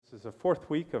is the fourth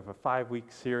week of a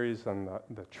 5-week series on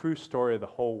the true story of the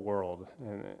whole world.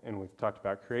 And we've talked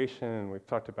about creation, and we've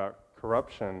talked about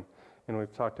corruption, and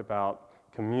we've talked about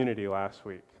community last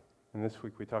week. And this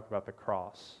week we talk about the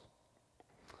cross.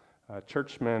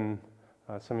 Churchman,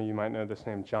 some of you might know this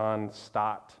name, John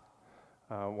Stott,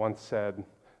 once said,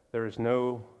 "There is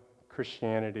no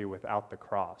Christianity without the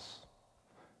cross.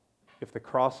 If the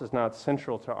cross is not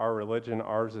central to our religion,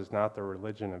 ours is not the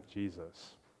religion of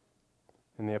Jesus."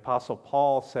 And the Apostle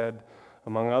Paul said,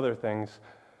 among other things,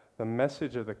 the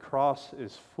message of the cross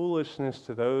is foolishness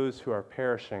to those who are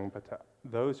perishing, but to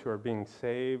those who are being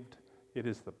saved, it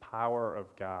is the power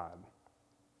of God.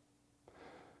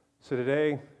 So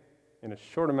today, in a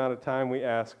short amount of time, we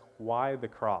ask, why the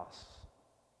cross?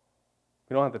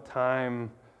 We don't have the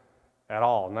time at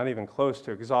all, not even close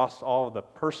to exhaust all of the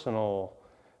personal,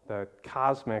 the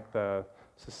cosmic, the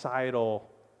societal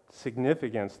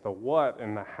significance, the what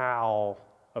and the how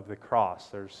of the cross.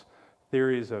 There's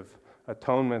theories of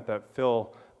atonement that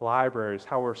fill libraries,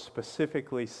 how we're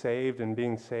specifically saved and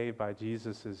being saved by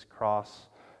Jesus' cross,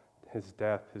 his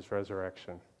death, his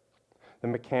resurrection. The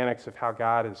mechanics of how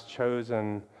God has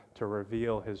chosen to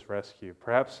reveal his rescue.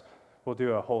 Perhaps we'll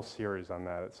do a whole series on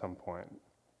that at some point.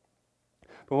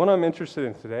 But what I'm interested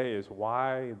in today is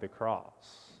why the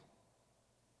cross?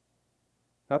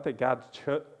 Not that God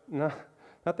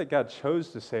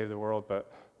chose to save the world,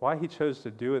 but why he chose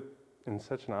to do it in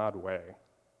such an odd way.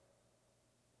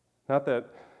 Not that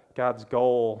God's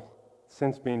goal,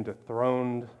 since being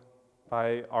dethroned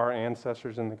by our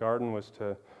ancestors in the garden, was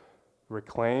to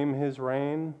reclaim his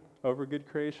reign over good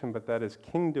creation, but that his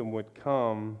kingdom would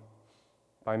come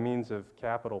by means of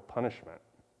capital punishment.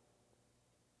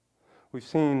 We've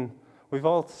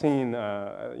all seen,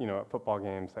 at football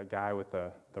games, that guy with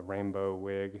the rainbow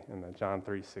wig and the John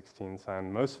 3:16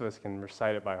 sign. Most of us can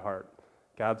recite it by heart.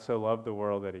 God so loved the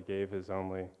world that he gave his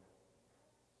only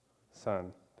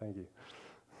son. Thank you.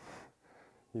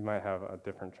 You might have a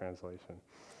different translation.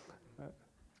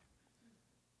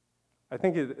 I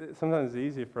think sometimes it's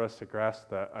easy for us to grasp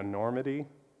the enormity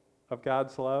of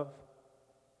God's love.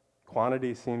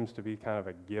 Quantity seems to be kind of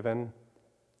a given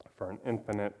for an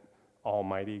infinite,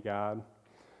 almighty God.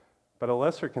 But a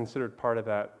lesser considered part of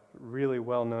that really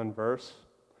well-known verse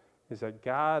is that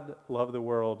God loved the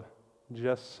world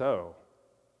just so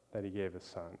that he gave his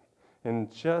son. In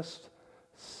just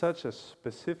such a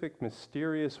specific,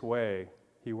 mysterious way,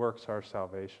 he works our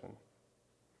salvation.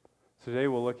 Today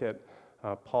we'll look at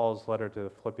Paul's letter to the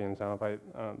Philippians. I'll invite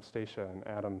Stacia and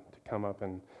Adam to come up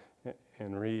and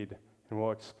read, and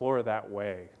we'll explore that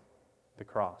way, the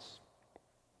cross.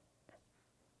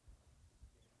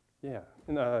 Yeah,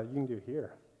 and you can do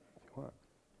here if you want.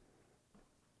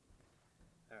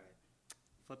 All right.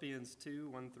 Philippians 2,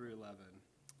 1 through 11.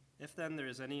 If then there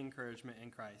is any encouragement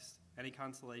in Christ, any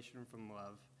consolation from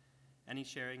love, any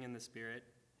sharing in the Spirit,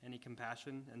 any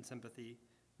compassion and sympathy,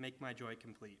 make my joy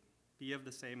complete. Be of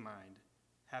the same mind,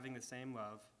 having the same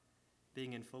love,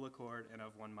 being in full accord and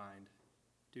of one mind.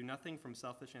 Do nothing from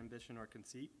selfish ambition or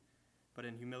conceit, but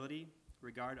in humility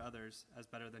regard others as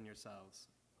better than yourselves.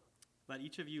 Let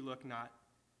each of you look not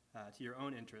to your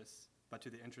own interests, but to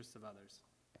the interests of others.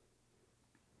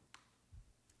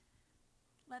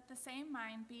 Let the same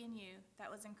mind be in you that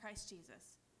was in Christ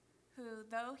Jesus, who,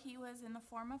 though he was in the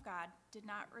form of God, did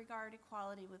not regard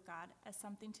equality with God as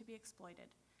something to be exploited,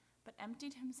 but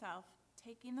emptied himself,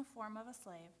 taking the form of a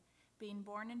slave, being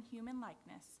born in human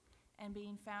likeness, and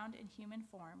being found in human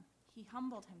form, he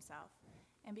humbled himself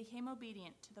and became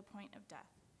obedient to the point of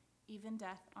death, even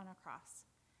death on a cross.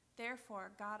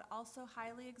 Therefore God also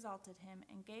highly exalted him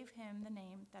and gave him the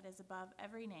name that is above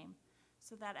every name,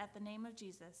 so that at the name of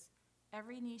Jesus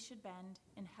every knee should bend,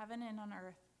 in heaven and on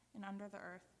earth and under the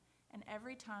earth, and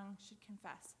every tongue should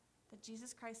confess that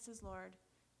Jesus Christ is Lord,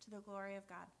 to the glory of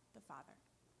God the Father.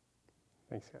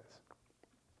 Thanks, guys.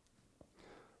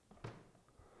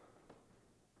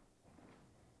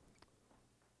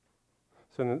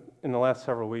 So in the last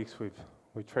several weeks,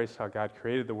 we traced how God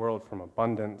created the world from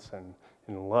abundance and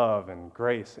in love and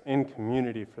grace, in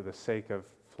community for the sake of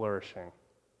flourishing.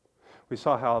 We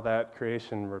saw how that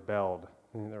creation rebelled.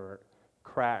 There were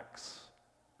cracks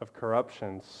of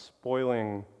corruption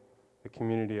spoiling the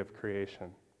community of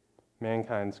creation.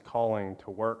 Mankind's calling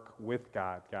to work with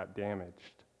God got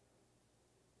damaged.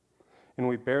 And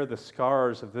we bear the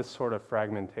scars of this sort of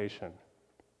fragmentation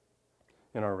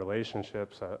in our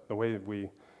relationships, the way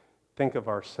we think of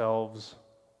ourselves,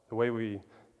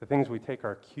 the things we take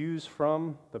our cues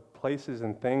from, the places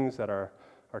and things that our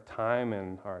time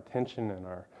and our attention and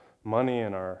our money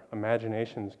and our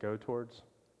imaginations go towards.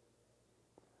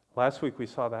 Last week we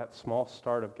saw that small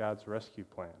start of God's rescue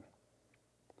plan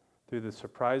through the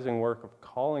surprising work of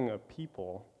calling a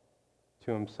people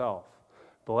to himself,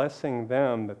 blessing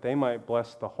them that they might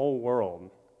bless the whole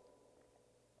world.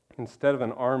 Instead of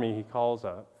an army, he calls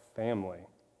a family.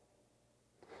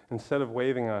 Instead of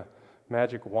waving a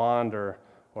magic wand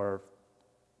or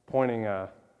pointing a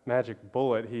magic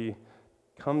bullet, he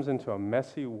comes into a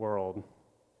messy world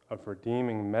of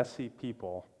redeeming messy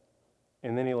people,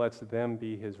 and then he lets them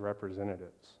be his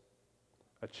representatives,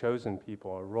 a chosen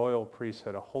people, a royal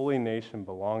priesthood, a holy nation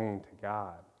belonging to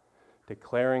God,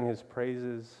 declaring his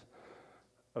praises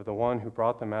of the one who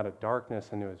brought them out of darkness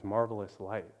into his marvelous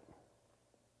light.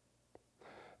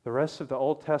 The rest of the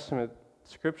Old Testament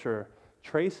scripture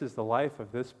traces the life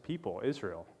of this people,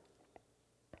 Israel.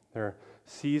 There are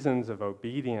seasons of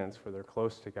obedience where they're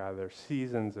close to God. There are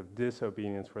seasons of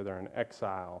disobedience where they're in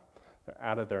exile. They're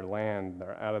out of their land.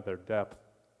 They're out of their depth.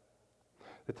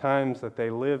 The times that they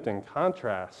lived in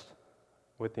contrast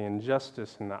with the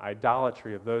injustice and the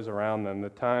idolatry of those around them. The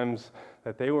times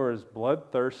that they were as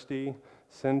bloodthirsty,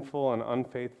 sinful, and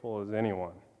unfaithful as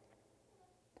anyone.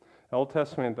 The Old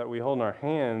Testament that we hold in our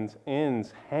hands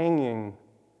ends hanging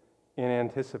in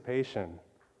anticipation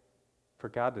for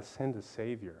God to send a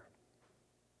Savior,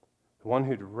 the one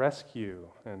who'd rescue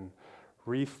and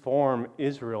reform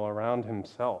Israel around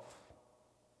himself,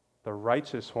 the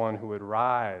righteous one who would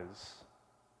rise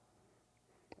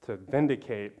to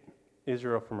vindicate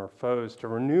Israel from her foes, to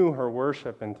renew her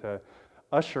worship, and to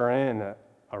usher in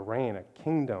a reign, a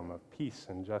kingdom of peace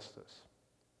and justice.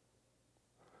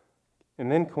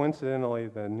 And then coincidentally,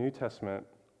 the New Testament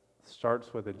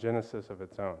starts with a genesis of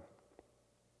its own.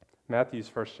 Matthew's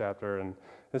first chapter, and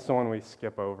this is the one we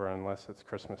skip over unless it's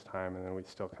Christmas time, and then we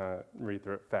still kind of read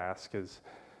through it fast because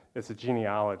it's a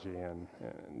genealogy, and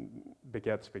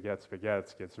begets,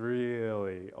 gets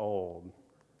really old.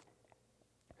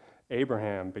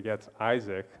 Abraham begets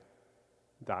Isaac, ...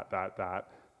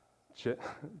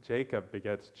 Jacob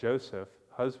begets Joseph,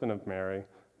 husband of Mary,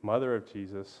 mother of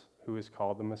Jesus, who is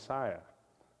called the Messiah.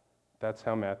 That's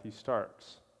how Matthew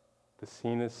starts. The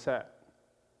scene is set.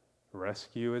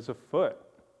 Rescue is afoot.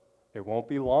 It won't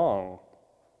be long.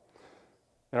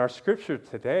 And our scripture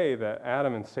today that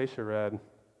Adam and Stacia read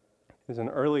is an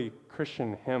early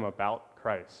Christian hymn about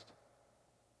Christ.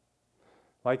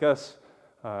 Like us,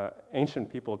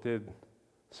 ancient people did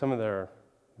some of their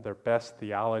best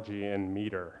theology in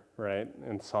meter, right,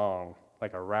 in song,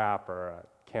 like a rap or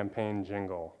a campaign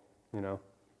jingle, you know.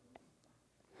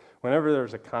 Whenever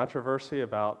there's a controversy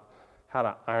about how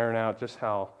to iron out just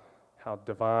how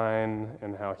divine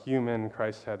and how human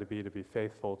Christ had to be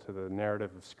faithful to the narrative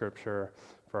of Scripture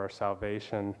for our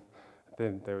salvation,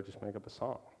 then they would just make up a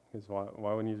song. Because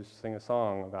why wouldn't you just sing a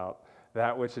song about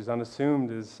that which is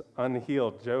unassumed is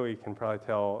unhealed? Joey can probably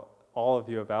tell all of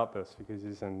you about this because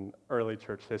he's in early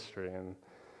church history and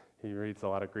he reads a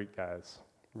lot of Greek guys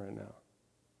right now.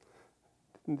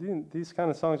 These kind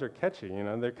of songs are catchy, you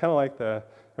know. They're kind of like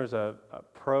there's a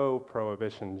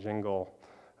pro-prohibition jingle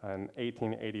in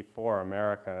 1884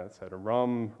 America that said,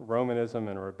 Romanism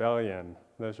and rebellion,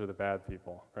 those are the bad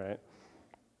people, right?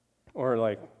 Or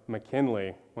like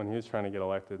McKinley, when he was trying to get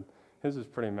elected, his was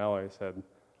pretty mellow. He said,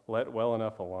 let well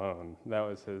enough alone. That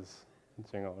was his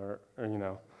jingle. Or you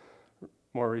know,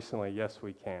 more recently, yes,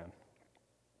 we can.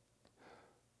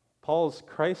 Paul's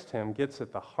Christ hymn gets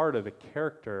at the heart of the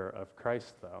character of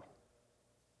Christ, though.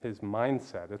 His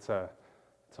mindset. It's a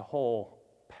whole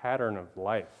pattern of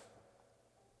life.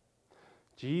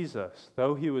 Jesus,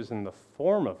 though he was in the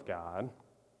form of God,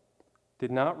 did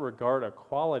not regard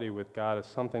equality with God as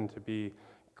something to be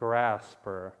grasped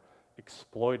or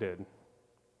exploited,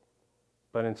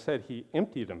 but instead he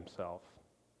emptied himself.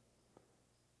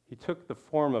 He took the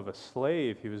form of a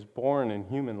slave. He was born in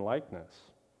human likeness.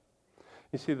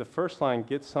 You see, the first line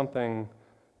gets something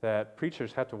that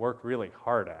preachers have to work really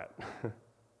hard at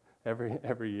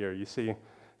every year. You see,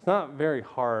 it's not very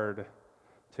hard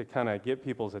to kind of get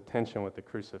people's attention with the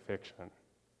crucifixion.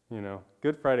 You know,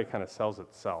 Good Friday kind of sells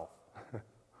itself.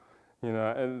 You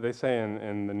know, and they say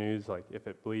in the news, like, if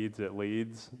it bleeds, it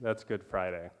leads. That's Good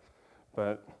Friday.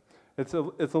 But it's a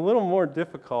little more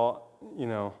difficult, you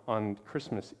know, on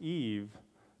Christmas Eve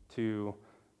to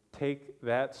take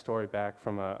that story back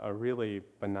from a really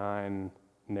benign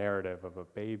narrative of a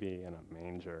baby in a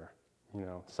manger, you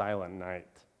know, Silent Night.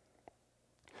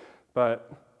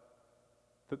 But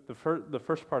the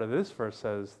first part of this verse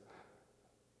says,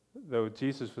 though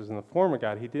Jesus was in the form of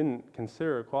God, he didn't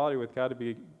consider equality with God to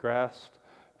be grasped,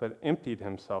 but emptied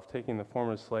himself, taking the form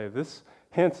of a slave. This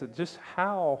hints at just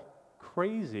how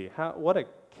crazy, what a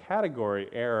category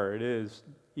error it is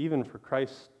even for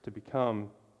Christ to become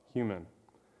human.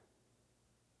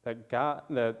 That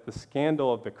the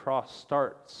scandal of the cross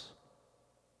starts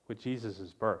with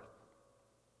Jesus' birth.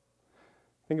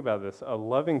 Think about this. A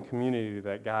loving community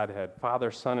that God had,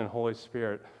 Father, Son, and Holy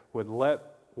Spirit, would let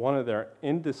one of their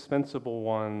indispensable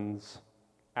ones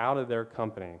out of their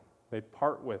company. They'd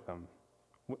part with them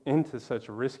into such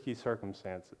risky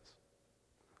circumstances.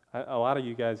 A lot of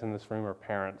you guys in this room are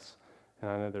parents, and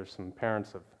I know there's some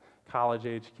parents of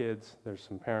college-age kids, there's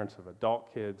some parents of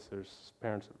adult kids, there's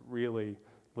parents of really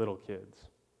little kids.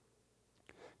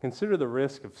 Consider the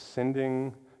risk of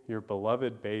sending your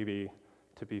beloved baby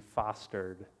to be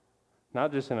fostered,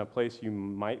 not just in a place you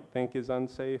might think is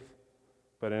unsafe,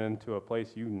 but into a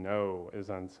place you know is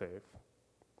unsafe,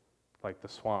 like the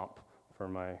swamp for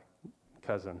my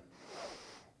cousin.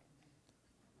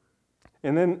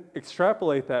 And then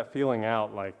extrapolate that feeling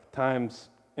out like times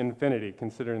infinity,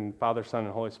 considering Father, Son,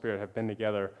 and Holy Spirit have been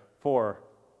together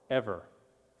forever,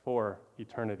 for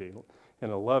eternity, in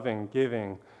a loving,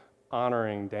 giving,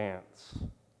 honoring dance.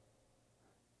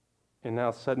 And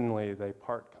now suddenly they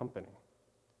part company.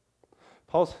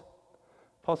 Paul's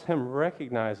hymn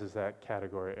recognizes that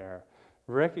category error,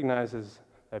 recognizes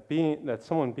that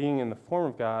someone being in the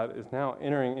form of God is now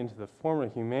entering into the form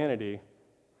of humanity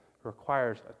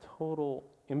requires a total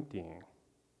emptying.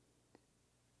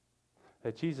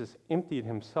 That Jesus emptied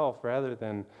himself rather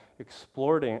than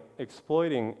exploiting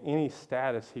any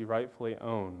status he rightfully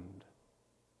owned.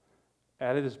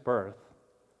 At his birth,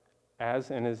 as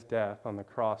in his death on the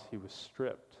cross, he was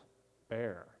stripped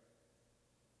bare.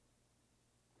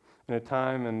 In a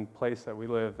time and place that we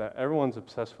live, that everyone's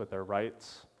obsessed with their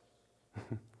rights,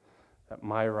 that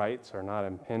my rights are not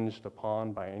impinged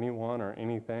upon by anyone or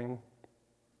anything,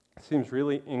 it seems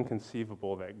really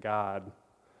inconceivable that God,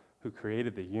 who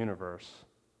created the universe,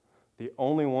 the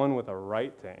only one with a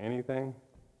right to anything,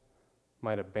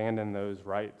 might abandon those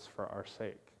rights for our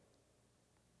sake.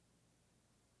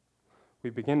 We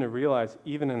begin to realize,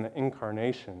 even in the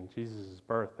incarnation, Jesus'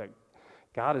 birth, that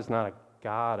God is not a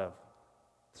God of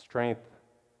strength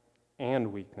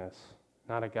and weakness,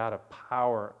 not a God of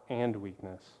power and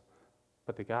weakness,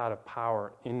 but the God of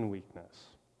power in weakness.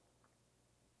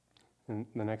 And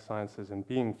the next line says, "And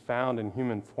being found in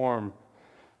human form,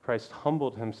 Christ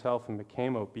humbled himself and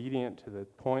became obedient to the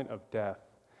point of death,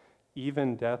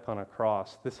 even death on a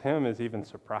cross." This hymn is even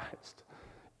surprised,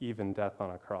 even death on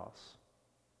a cross.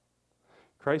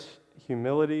 Christ's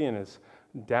humility and his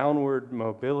downward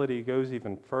mobility goes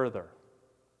even further.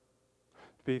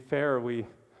 To be fair, we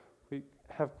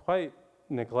have quite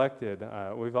neglected,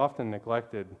 we've often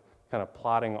neglected kind of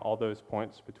plotting all those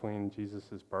points between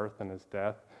Jesus' birth and his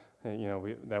death,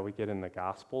 that we get in the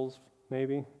Gospels,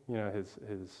 maybe.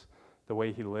 The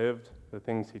way he lived, the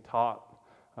things he taught,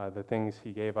 the things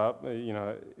he gave up.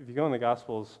 If you go in the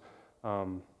Gospels,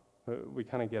 we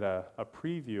kind of get a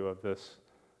preview of this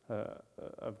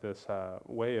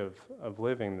way of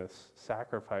living, this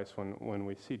sacrifice, when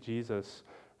we see Jesus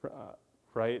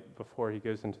right before he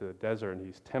goes into the desert and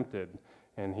he's tempted,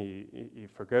 and he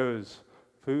forgoes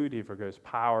food, he forgoes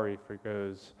power, he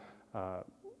forgoes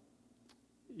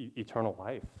eternal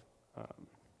life.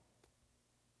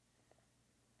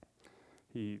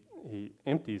 He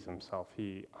empties himself,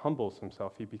 he humbles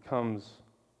himself, he becomes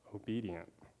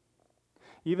obedient.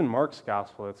 Even Mark's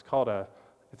gospel, it's called a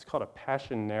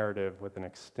passion narrative with an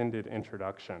extended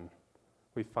introduction.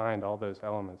 We find all those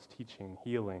elements: teaching,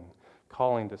 healing,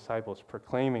 calling disciples,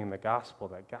 proclaiming the gospel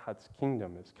that God's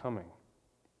kingdom is coming.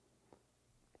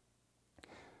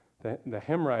 The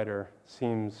hymn writer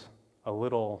seems a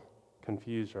little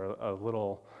confused or a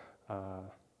little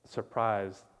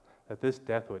surprised that this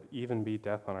death would even be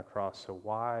death on a cross. So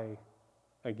why,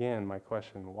 again, my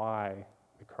question, why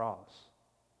the cross?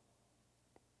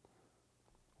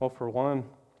 Well, for one,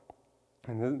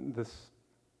 and this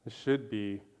should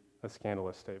be a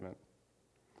scandalous statement,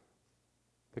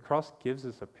 the cross gives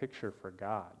us a picture for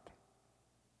God.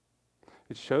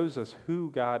 It shows us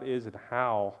who God is and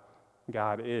how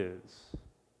God is.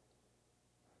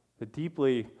 The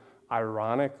deeply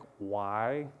ironic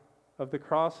why of the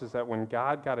cross is that when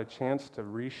God got a chance to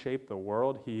reshape the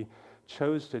world, he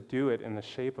chose to do it in the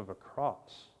shape of a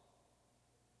cross.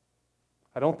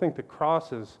 I don't think the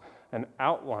cross is an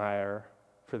outlier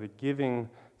for the giving,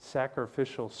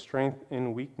 sacrificial, strength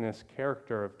in weakness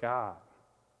character of God.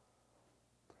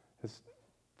 As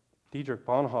Dietrich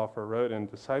Bonhoeffer wrote in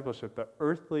Discipleship, the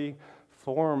earthly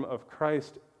form of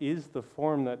Christ is the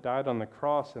form that died on the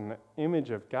cross, and the image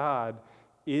of God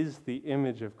is the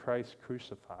image of Christ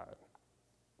crucified.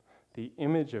 The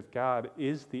image of God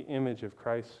is the image of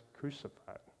Christ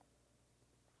crucified.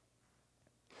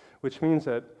 Which means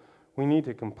that we need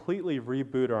to completely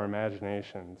reboot our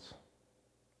imaginations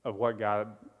of what God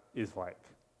is like.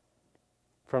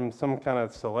 From some kind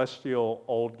of celestial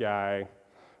old guy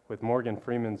with Morgan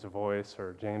Freeman's voice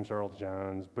or James Earl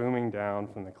Jones booming down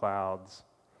from the clouds.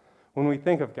 When we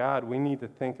think of God, we need to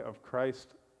think of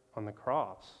Christ on the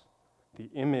cross, the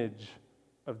image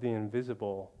of the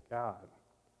invisible God.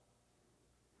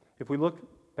 If we look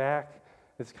back,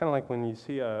 it's kind of like when you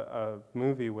see a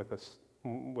movie with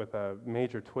a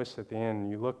major twist at the end.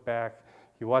 You look back,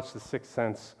 you watch The Sixth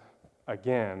Sense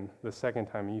again the second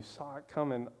time, and you saw it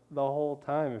coming the whole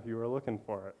time if you were looking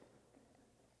for it.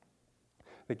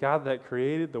 The God that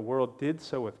created the world did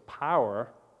so with power,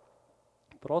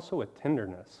 but also with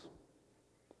tenderness,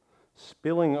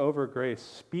 spilling over grace,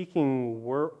 speaking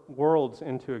worlds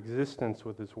into existence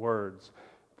with his words,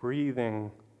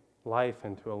 breathing life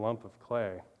into a lump of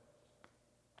clay.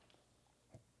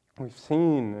 We've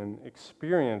seen and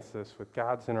experienced this with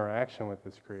God's interaction with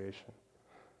his creation.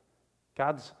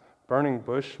 God's burning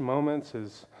bush moments,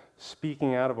 his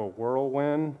speaking out of a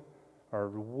whirlwind, are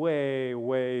way,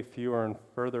 way fewer and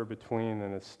further between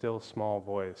than his still small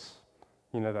voice.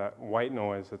 You know, that white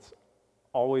noise that's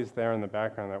always there in the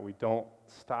background that we don't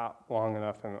stop long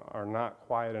enough and are not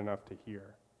quiet enough to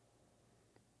hear.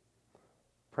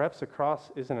 Perhaps the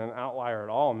cross isn't an outlier at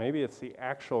all. Maybe it's the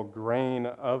actual grain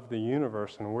of the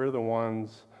universe, and we're the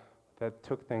ones that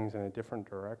took things in a different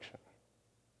direction.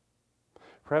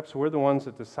 Perhaps we're the ones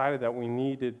that decided that we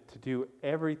needed to do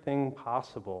everything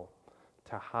possible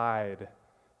to hide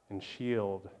and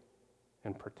shield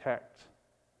and protect,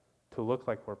 to look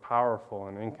like we're powerful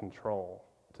and in control,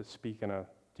 to speak in a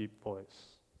deep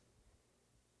voice.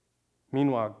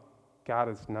 Meanwhile, God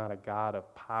is not a God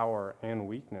of power and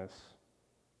weakness,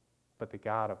 but the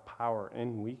God of power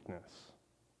in weakness.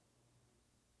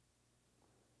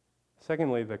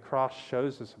 Secondly, the cross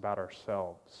shows us about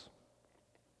ourselves.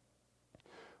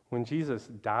 When Jesus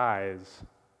dies,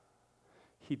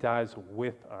 he dies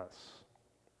with us.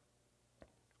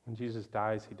 When Jesus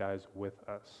dies, he dies with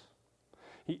us.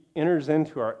 He enters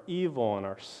into our evil and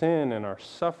our sin and our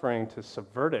suffering to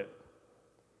subvert it,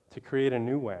 to create a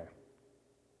new way.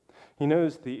 He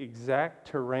knows the exact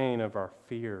terrain of our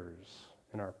fears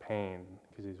and our pain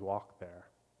because he's walked there.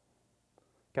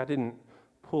 God didn't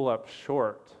pull up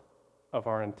short of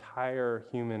our entire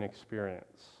human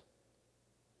experience.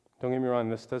 Don't get me wrong,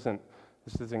 this doesn't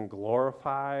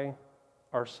glorify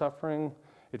our suffering.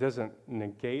 It doesn't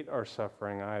negate our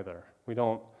suffering either. We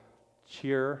don't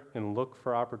cheer and look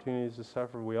for opportunities to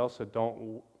suffer. We also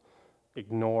don't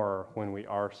ignore when we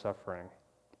are suffering.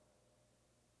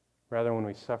 Rather, when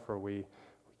we suffer, we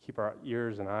keep our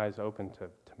ears and eyes open to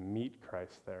meet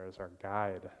Christ there as our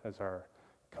guide, as our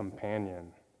companion,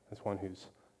 as one who's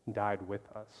died with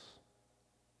us.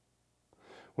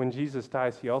 When Jesus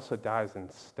dies, he also dies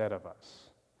instead of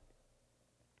us.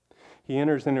 He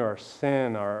enters into our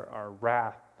sin, our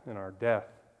wrath, and our death.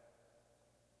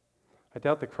 I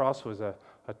doubt the cross was a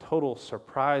total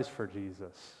surprise for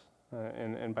Jesus.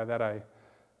 And by that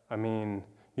I mean,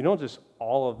 you don't just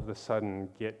all of a sudden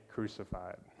get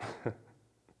crucified.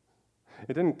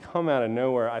 It didn't come out of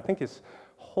nowhere. I think his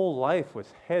whole life was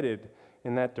headed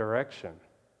in that direction.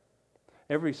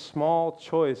 Every small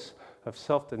choice of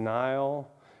self-denial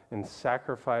and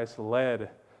sacrifice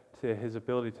led to his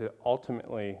ability to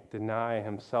ultimately deny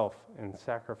himself and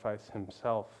sacrifice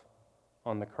himself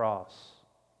on the cross.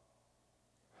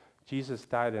 Jesus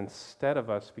died instead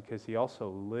of us because he also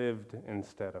lived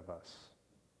instead of us.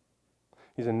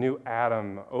 He's a new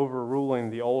Adam, overruling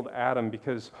the old Adam.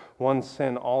 Because one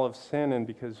sinned, all have sinned, and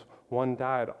because one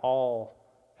died, all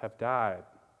have died.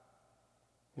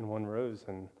 And one rose,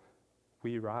 and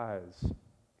we rise.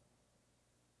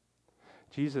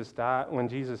 When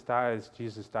Jesus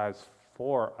dies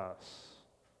for us.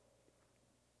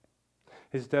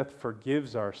 His death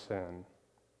forgives our sin,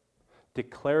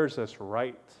 declares us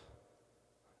right,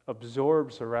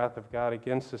 absorbs the wrath of God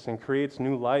against us, and creates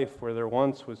new life where there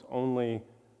once was only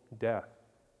death.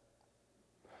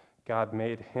 God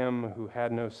made him who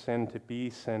had no sin to be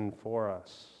sin for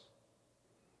us.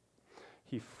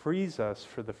 He frees us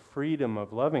for the freedom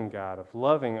of loving God, of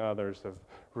loving others, of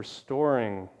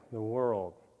restoring the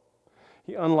world.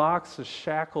 He unlocks the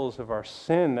shackles of our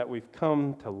sin that we've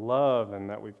come to love and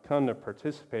that we've come to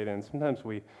participate in. Sometimes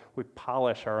we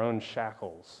polish our own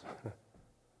shackles.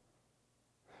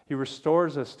 He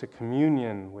restores us to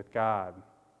communion with God,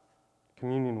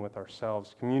 communion with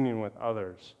ourselves, communion with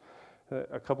others.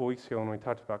 A couple weeks ago when we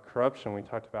talked about corruption, we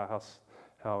talked about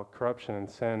how corruption and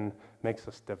sin makes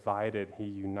us divided. He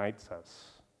unites us.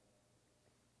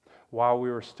 While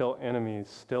we were still enemies,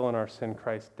 still in our sin,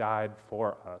 Christ died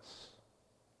for us.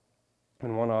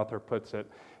 And one author puts it,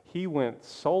 he went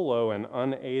solo and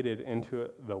unaided into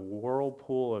the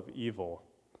whirlpool of evil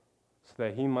so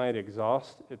that he might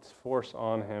exhaust its force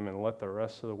on him and let the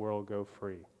rest of the world go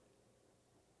free.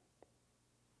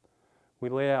 We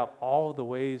lay out all of the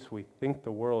ways we think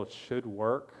the world should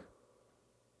work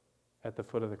at the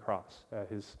foot of the cross, at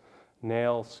his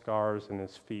nail scars in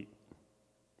his feet.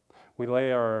 We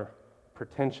lay our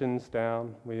pretensions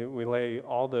down. We lay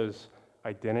all those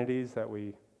identities that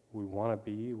we want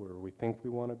to be, where we think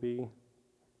we want to be.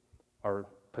 Our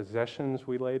possessions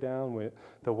we lay down.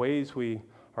 The ways we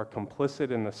are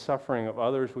complicit in the suffering of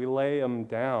others, we lay them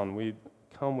down. We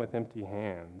come with empty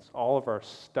hands. All of our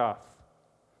stuff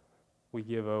we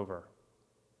give over.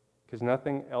 Because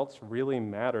nothing else really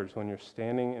matters when you're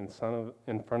standing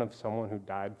in front of someone who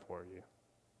died for you.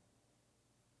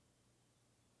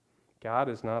 God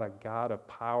is not a God of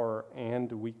power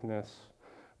and weakness,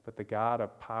 but the God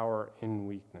of power in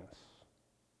weakness.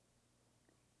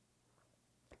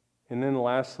 And then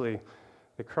lastly,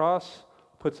 the cross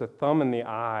puts a thumb in the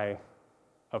eye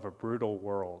of a brutal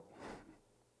world.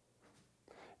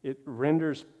 It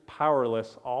renders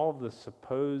powerless all of the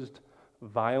supposed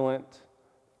violent,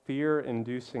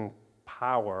 fear-inducing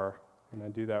power, and I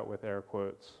do that with air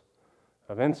quotes,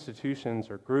 of institutions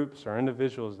or groups or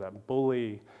individuals that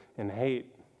bully and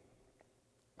hate.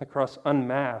 The cross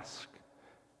unmasks,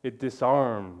 it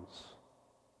disarms.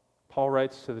 Paul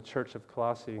writes to the church of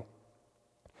Colossae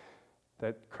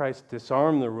that Christ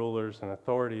disarmed the rulers and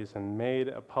authorities and made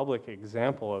a public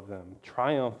example of them,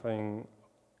 triumphing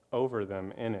over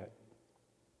them in it.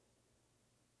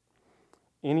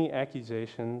 Any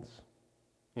accusations,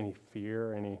 any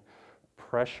fear, any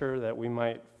pressure that we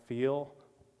might feel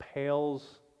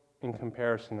pales in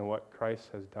comparison to what Christ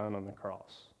has done on the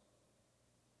cross.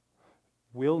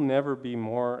 We'll never be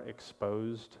more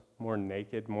exposed, more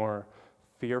naked, more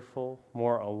fearful,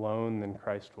 more alone than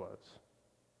Christ was.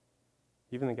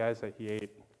 Even the guys that he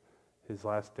ate his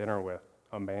last dinner with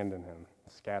abandoned him,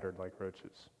 scattered like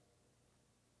roaches.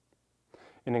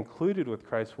 And included with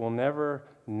Christ will never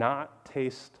not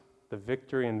taste the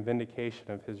victory and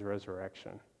vindication of his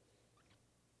resurrection.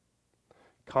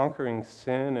 Conquering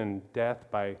sin and death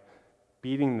by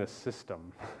beating the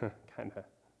system, kind of.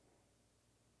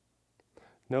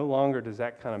 No longer does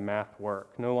that kind of math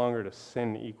work. No longer does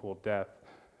sin equal death,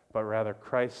 but rather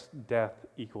Christ's death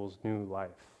equals new life.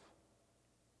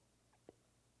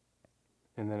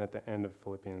 And then at the end of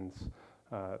Philippians,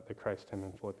 the Christ hymn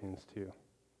in Philippians 2.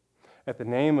 At the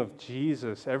name of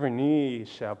Jesus, every knee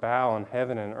shall bow in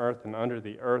heaven and earth and under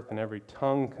the earth, and every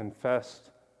tongue confess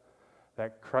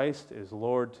that Christ is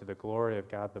Lord to the glory of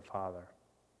God the Father.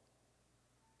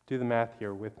 Do the math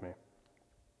here with me.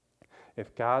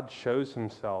 If God shows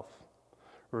himself,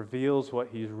 reveals what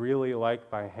he's really like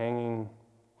by hanging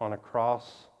on a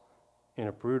cross in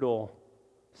a brutal,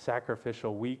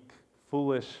 sacrificial, weak,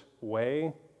 foolish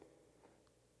way,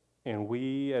 and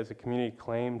we as a community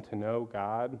claim to know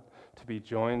God, to be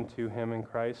joined to him in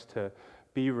Christ, to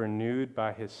be renewed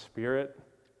by his Spirit,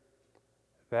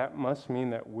 that must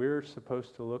mean that we're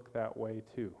supposed to look that way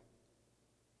too.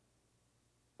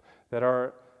 That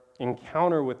our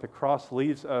encounter with the cross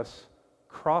leaves us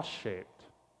cross-shaped.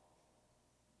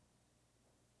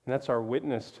 And that's our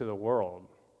witness to the world.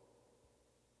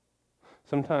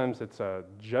 Sometimes it's a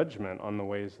judgment on the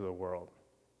ways of the world.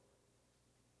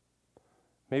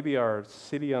 Maybe our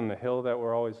city on the hill that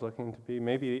we're always looking to be,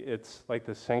 maybe it's like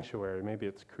the sanctuary, maybe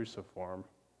it's cruciform.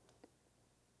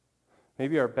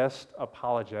 Maybe our best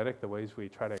apologetic, the ways we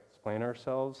try to explain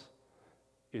ourselves,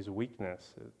 is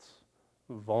weakness, it's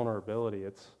vulnerability,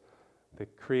 it's the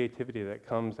creativity that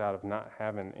comes out of not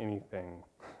having anything.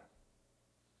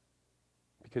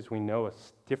 Because we know a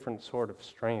different sort of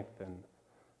strength and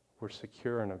we're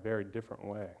secure in a very different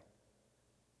way.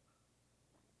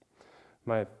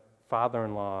 My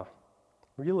father-in-law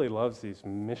really loves these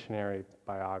missionary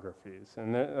biographies,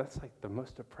 and that's like the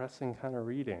most depressing kind of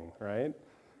reading, right?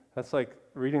 That's like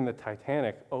reading the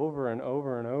Titanic over and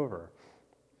over and over.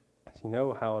 You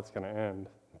know how it's going to end.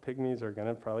 Pygmies are going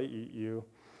to probably eat you.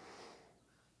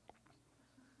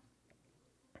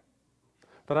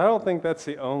 But I don't think that's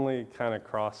the only kind of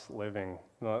cross living.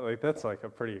 Like that's like a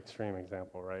pretty extreme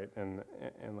example, right? And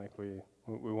like we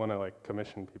want to like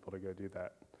commission people to go do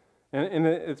that. And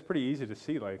it's pretty easy to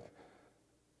see like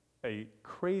a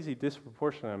crazy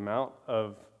disproportionate amount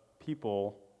of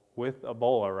people with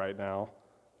Ebola right now,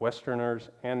 Westerners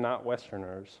and not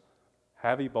Westerners,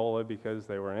 have Ebola because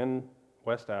they were in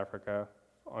West Africa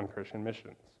on Christian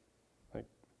missions.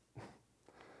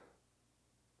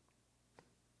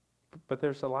 But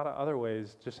there's a lot of other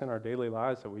ways just in our daily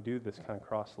lives that we do this kind of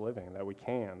cross living,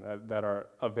 that are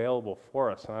available for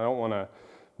us. And I don't want to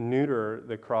neuter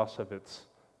the cross of its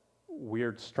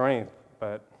weird strength,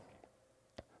 but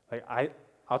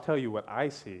I'll tell you what I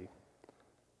see.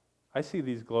 I see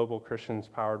these global Christians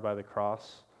powered by the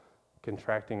cross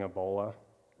contracting Ebola.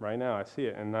 Right now, I see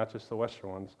it, and not just the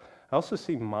Western ones. I also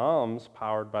see moms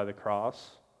powered by the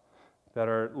cross that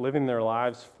are living their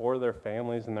lives for their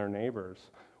families and their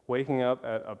neighbors, waking up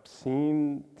at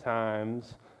obscene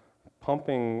times,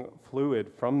 pumping fluid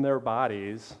from their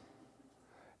bodies,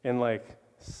 and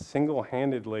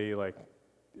single-handedly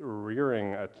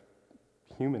rearing a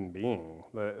human being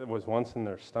that was once in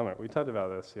their stomach. We talked about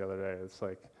this the other day. It's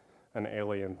like an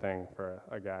alien thing for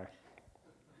a guy.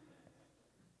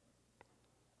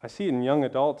 I see it in young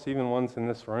adults, even ones in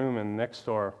this room and next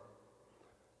door,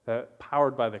 that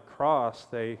powered by the cross,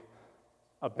 they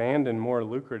abandon more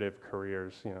lucrative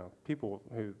careers, people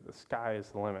who the sky is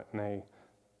the limit, and they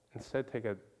instead take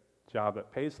a job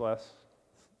that pays less,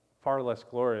 far less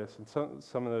glorious, and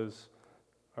some of those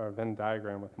are a Venn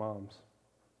diagram with moms,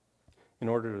 in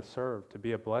order to serve, to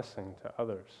be a blessing to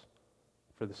others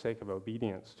for the sake of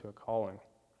obedience to a calling.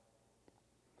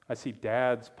 I see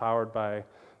dads powered by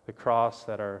the cross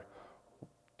that are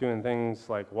doing things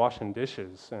like washing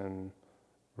dishes and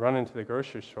running to the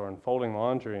grocery store and folding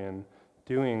laundry and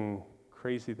doing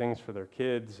crazy things for their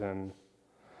kids and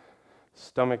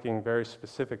stomaching very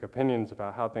specific opinions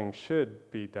about how things should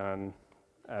be done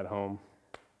at home.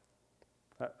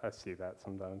 I see that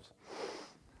sometimes.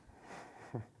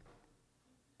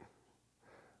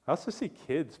 I also see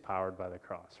kids powered by the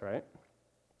cross, right?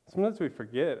 Sometimes we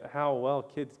forget how well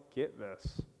kids get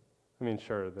this. I mean,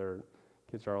 sure, their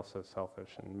kids are also selfish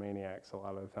and maniacs a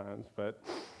lot of the times, but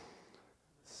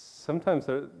sometimes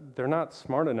they're not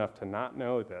smart enough to not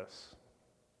know this.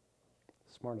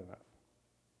 Smart enough.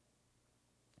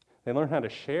 They learn how to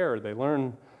share. They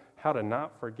learn how to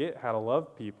not forget how to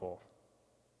love people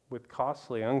with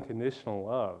costly, unconditional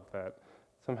love that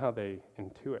somehow they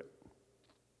intuit.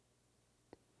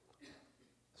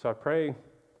 So I pray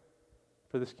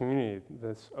for this community,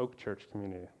 this Oak Church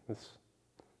community, this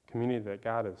community that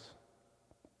God is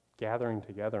gathering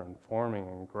together and forming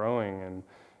and growing,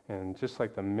 and just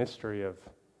like the mystery of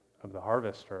the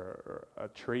harvest or a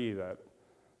tree that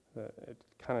it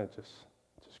kind of just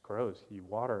grows. You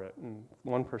water it, and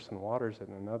one person waters it,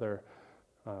 and another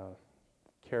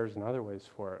cares in other ways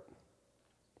for it.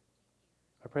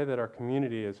 I pray that our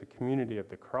community is a community of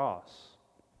the cross.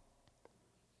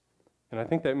 And I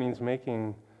think that means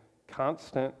making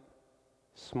constant,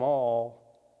 small,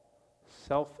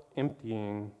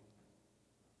 self-emptying,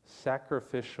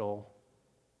 sacrificial,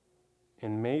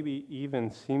 and maybe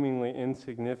even seemingly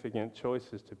insignificant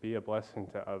choices to be a blessing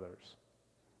to others.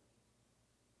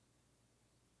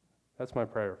 That's my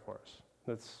prayer for us.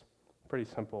 That's a pretty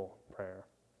simple prayer.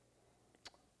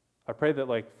 I pray that,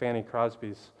 like Fanny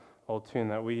Crosby's old tune,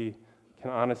 that we can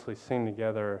honestly sing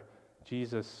together,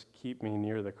 Jesus, keep me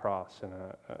near the cross. And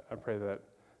I pray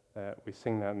that we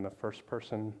sing that in the first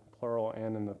person plural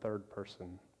and in the third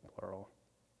person plural.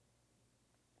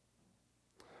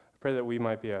 I pray that we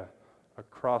might be a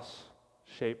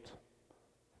cross-shaped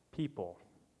people,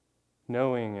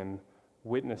 knowing and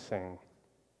witnessing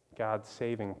God's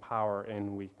saving power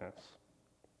in weakness.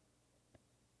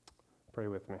 Pray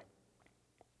with me.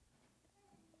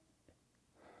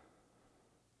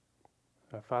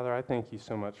 Father, I thank you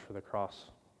so much for the cross.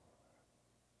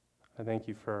 I thank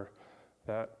you for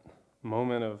that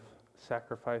moment of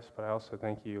sacrifice, but I also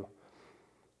thank you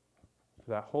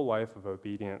for that whole life of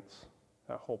obedience,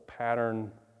 that whole pattern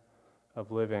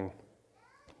of living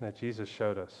that Jesus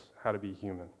showed us how to be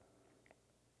human.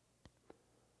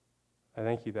 I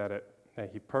thank you that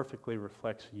he perfectly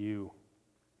reflects you,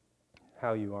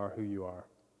 how you are, who you are.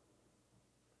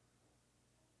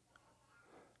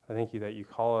 I thank you that you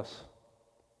call us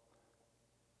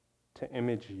to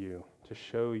image you, to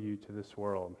show you to this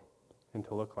world, and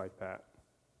to look like that.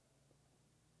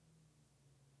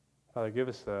 Father, give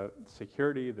us the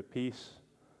security, the peace,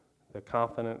 the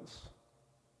confidence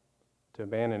to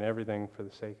abandon everything for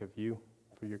the sake of you,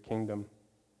 for your kingdom,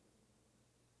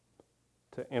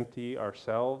 to empty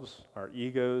ourselves, our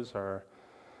egos,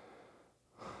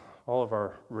 all of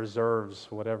our reserves,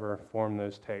 whatever form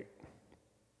those take.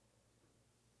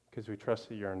 Because we trust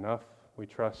that you're enough. We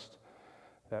trust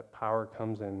that power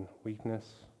comes in weakness.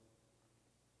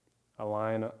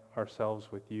 Align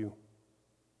ourselves with you.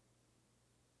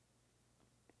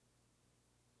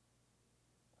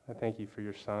 I thank you for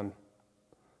your Son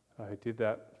who did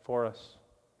that for us,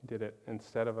 who did it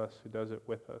instead of us, who does it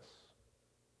with us.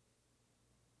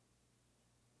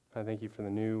 I thank you for the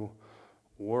new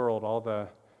world, all the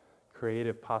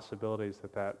creative possibilities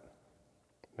that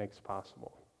makes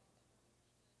possible.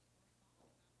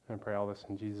 And I pray all this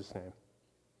in Jesus' name.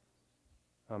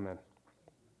 Amen.